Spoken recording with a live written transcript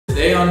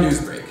Today on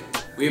Newsbreak,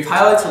 we have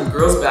highlights from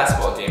girls'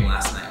 basketball game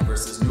last night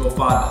versus New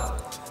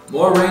Fonda.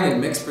 More rain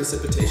and mixed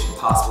precipitation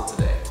possible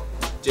today.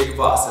 Jacob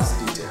Voss has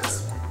the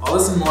details. All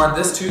this and more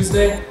this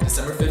Tuesday,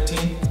 December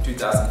 15,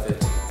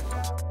 2015.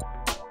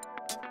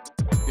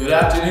 Good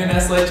afternoon,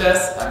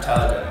 SLHS. I'm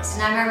Tyler Dennis.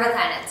 And I'm Meredith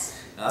Heinitz.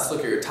 Now let's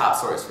look at your top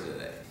stories for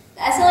today.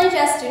 The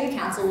SLHS Student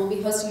Council will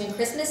be hosting a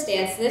Christmas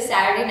dance this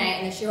Saturday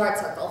night in the Shoehart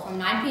Circle from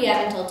 9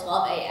 p.m. until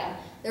 12 a.m.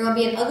 There will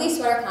be an ugly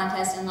sweater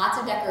contest and lots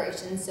of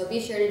decorations, so be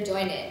sure to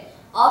join in.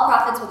 All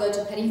profits will go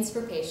to Pennies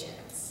for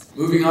Patients.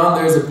 Moving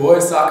on, there's a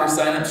boys soccer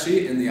sign-up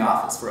sheet in the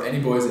office for any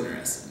boys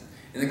interested.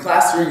 And the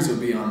class hearings will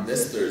be on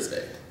this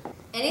Thursday.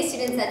 Any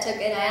students that took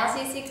an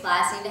ILCC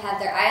class need to have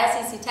their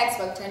ILCC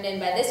textbook turned in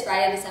by this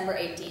Friday, December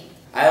 18th.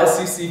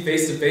 ILCC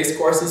face-to-face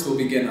courses will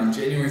begin on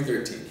January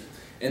 13th,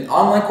 and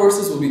online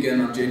courses will begin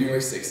on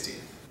January 16th.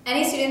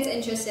 Any students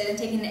interested in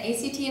taking the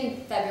ACT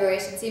in February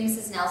should see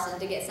Mrs. Nelson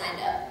to get signed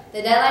up.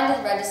 The deadline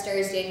to register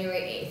is January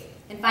 8th.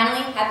 And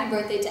finally, happy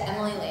birthday to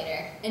Emily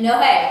later. And no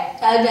hey,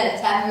 Tyler Dennis,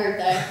 happy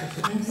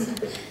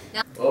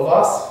birthday. Well,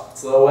 boss,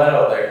 it's a little wet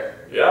out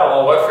there. Yeah, a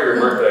little wet for your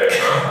birthday,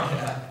 huh?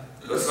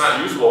 Yeah. That's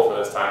not usual for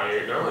this time of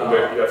year. Normally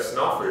you have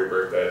snow for your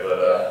birthday,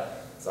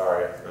 but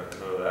sorry,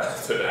 none of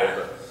that today.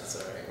 But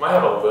sorry. Might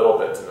have a little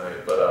bit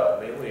tonight,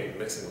 but mainly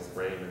mixing with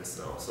rain and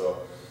snow.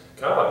 So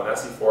kind of a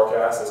messy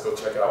forecast. Let's go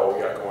check out what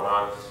we got going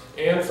on.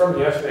 And from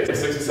yesterday,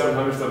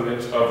 6,700ths of an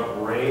inch of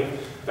rain.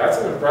 That's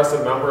an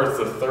impressive number. It's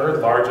the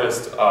third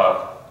largest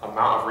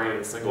amount of rain in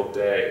a single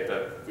day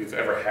that we've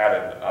ever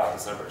had in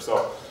December.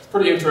 So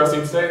pretty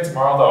interesting. Today and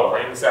tomorrow, though,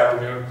 rain this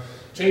afternoon,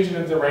 changing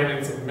into rain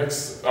and some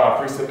mixed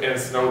precip and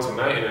snow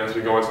tonight. And as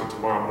we go into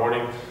tomorrow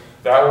morning,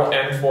 that will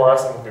end for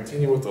us, and we'll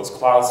continue with those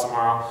clouds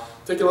tomorrow.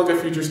 Take a look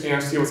at future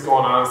scans, see what's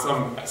going on.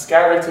 Some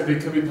scattered activity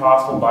could be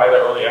possible by the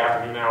early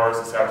afternoon hours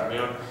this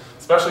afternoon,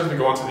 especially as we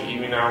go into the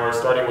evening hours,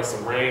 starting with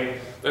some rain,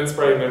 then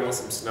spreading in with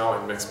some snow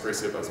and mixed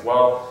precip as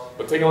well.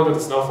 But taking a look at the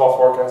snowfall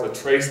forecast,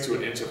 a trace to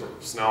an inch of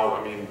snow.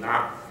 I mean,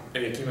 not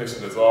any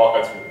accumulation at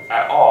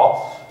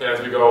all. Then as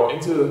we go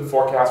into the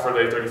forecast for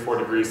today, 34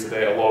 degrees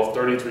today, a low of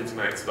 33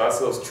 tonight. So that's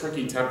those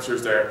tricky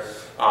temperatures there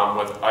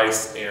with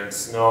ice and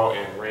snow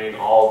and rain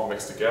all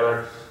mixed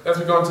together. As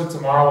we go into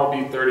tomorrow,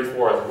 will be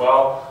 34 as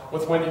well,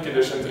 with windy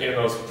conditions and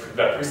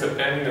that precip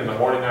ending in the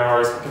morning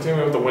hours.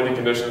 Continuing with the windy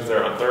conditions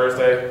there on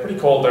Thursday. Pretty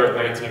cold there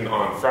at 19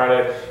 on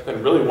Friday.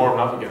 Then really warm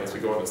up again as we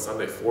go into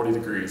Sunday, 40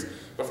 degrees.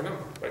 But for now,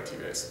 back to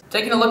you guys.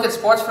 Taking a look at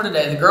sports for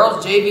today, the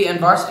girls' JV and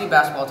varsity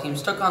basketball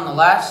teams took on the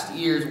last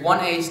year's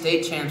 1A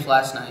state champs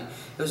last night.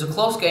 It was a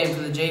close game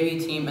for the JV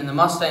team, and the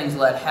Mustangs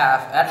led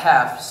at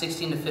half,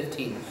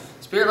 16-15.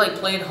 Spirit Lake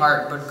played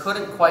hard, but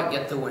couldn't quite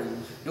get the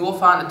win. New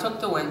Fonda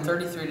took the win,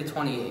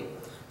 33-28.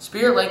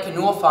 Spirit Lake and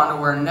New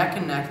Fonda were neck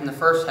and neck in the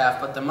first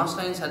half, but the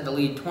Mustangs had the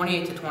lead,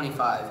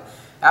 28-25.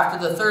 After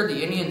the third,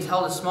 the Indians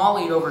held a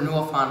small lead over New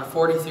Fonda,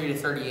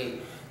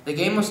 43-38. The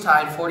game was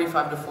tied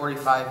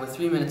 45-45 with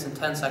 3 minutes and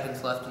 10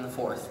 seconds left in the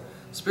fourth.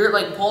 Spirit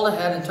Lake pulled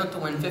ahead and took the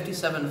win,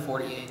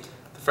 57-48.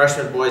 The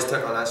freshman boys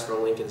took on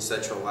Asheville Lincoln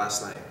Central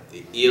last night.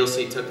 The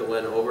ELC took the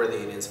win over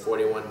the Indians,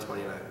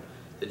 41-29.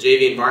 The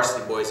JV and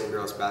varsity boys and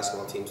girls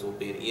basketball teams will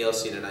be in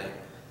ELC tonight.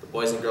 The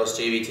boys and girls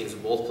JV teams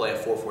will both play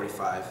at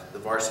 4:45. The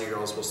varsity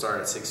girls will start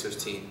at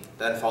 6:15,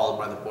 then followed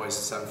by the boys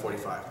at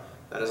 7:45.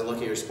 That is a look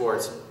at your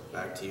sports.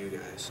 Back to you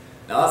guys.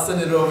 Now let's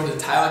send it over to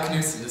Tyler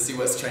Knudsen to see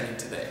what's trending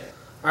today.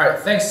 Alright,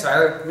 thanks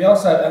Tyler. We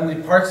also have Emily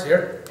Parks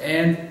here,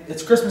 and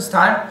it's Christmas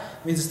time.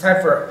 It means it's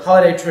time for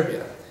holiday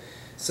trivia.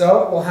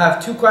 So we'll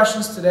have 2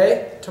 questions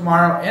today,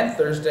 tomorrow, and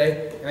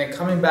Thursday, and then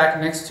coming back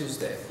next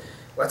Tuesday.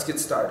 Let's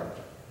get started.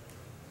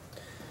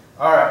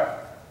 Alright,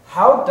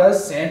 how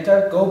does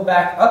Santa go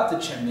back up the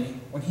chimney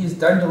when he's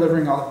done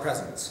delivering all the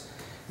presents?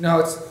 No,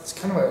 it's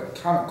kind of a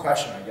common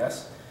question, I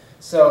guess.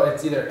 So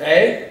it's either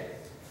A,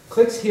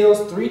 clicks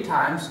heels 3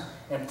 times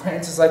and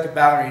prances like a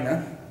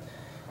ballerina.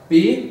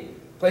 B,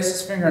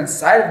 places his finger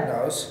inside of the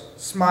nose,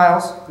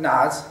 smiles,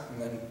 nods,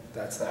 and then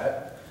that's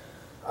that.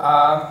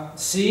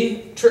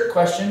 C, trick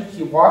question,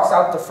 he walks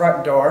out the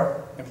front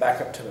door and back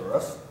up to the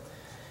roof.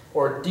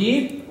 Or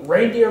D,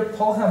 reindeer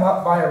pull him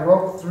up by a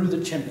rope through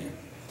the chimney.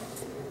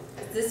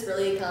 Is this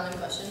really a common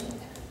question?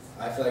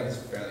 I feel like it's a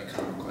fairly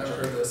common question.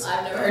 Never heard this.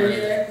 I've never heard it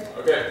either.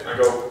 Okay, I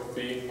go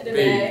B. I did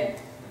A.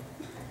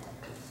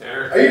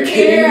 Tanner? Are you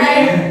kidding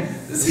Right. me?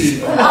 This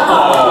is Oh, come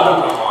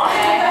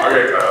on.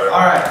 Okay, Tyler.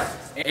 Alright,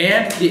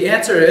 and the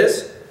answer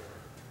is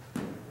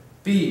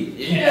B.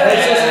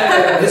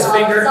 Yeah. His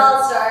finger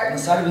Solid on start. the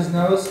side of his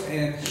nose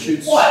and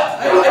shoots. What?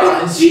 I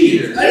didn't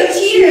cheat. I didn't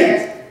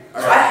cheat.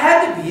 Alright. I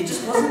had to be. It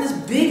just wasn't as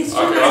big as you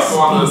Okay, guys. let's go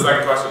on to the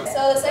second question.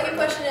 So the second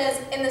question is,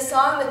 in the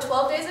song The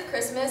 12 Days of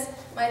Christmas,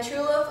 my true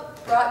love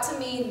brought to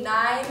me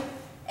 9,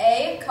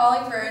 A,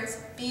 calling birds,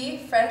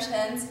 B, French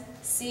hens,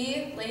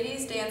 C,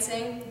 ladies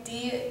dancing,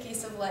 D,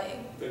 geese of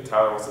laying. I think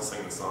Tyler wants to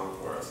sing the song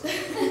for us.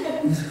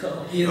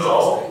 He is No.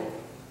 also.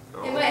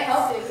 No. It might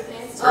help you with the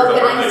answer. Oh, the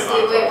can I birthday see?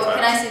 song Wait, for what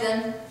can I us. see then?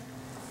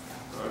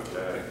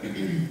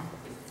 Okay.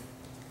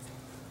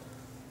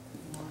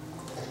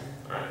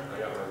 Alright, I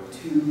got mine.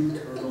 2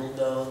 turtle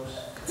doves.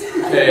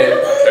 Okay.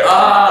 Okay.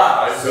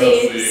 Ah, I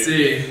said C.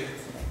 C.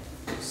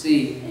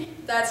 C.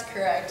 That's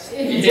correct.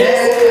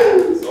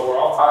 Yeah. So we're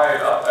all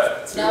tied up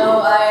at 2.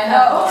 No, I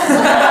have one.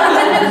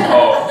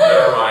 Oh,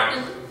 never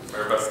mind.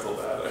 Maribeth's still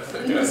bad,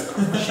 I guess.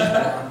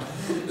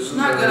 She's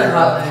not good at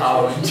holiday.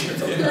 Halloween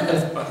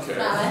trivia. Okay.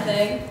 Not my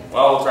thing.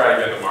 Well, we'll try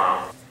again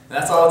tomorrow.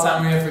 That's all the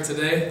time we have for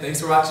today. Thanks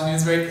for watching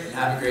Newsbreak and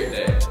have a great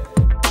day.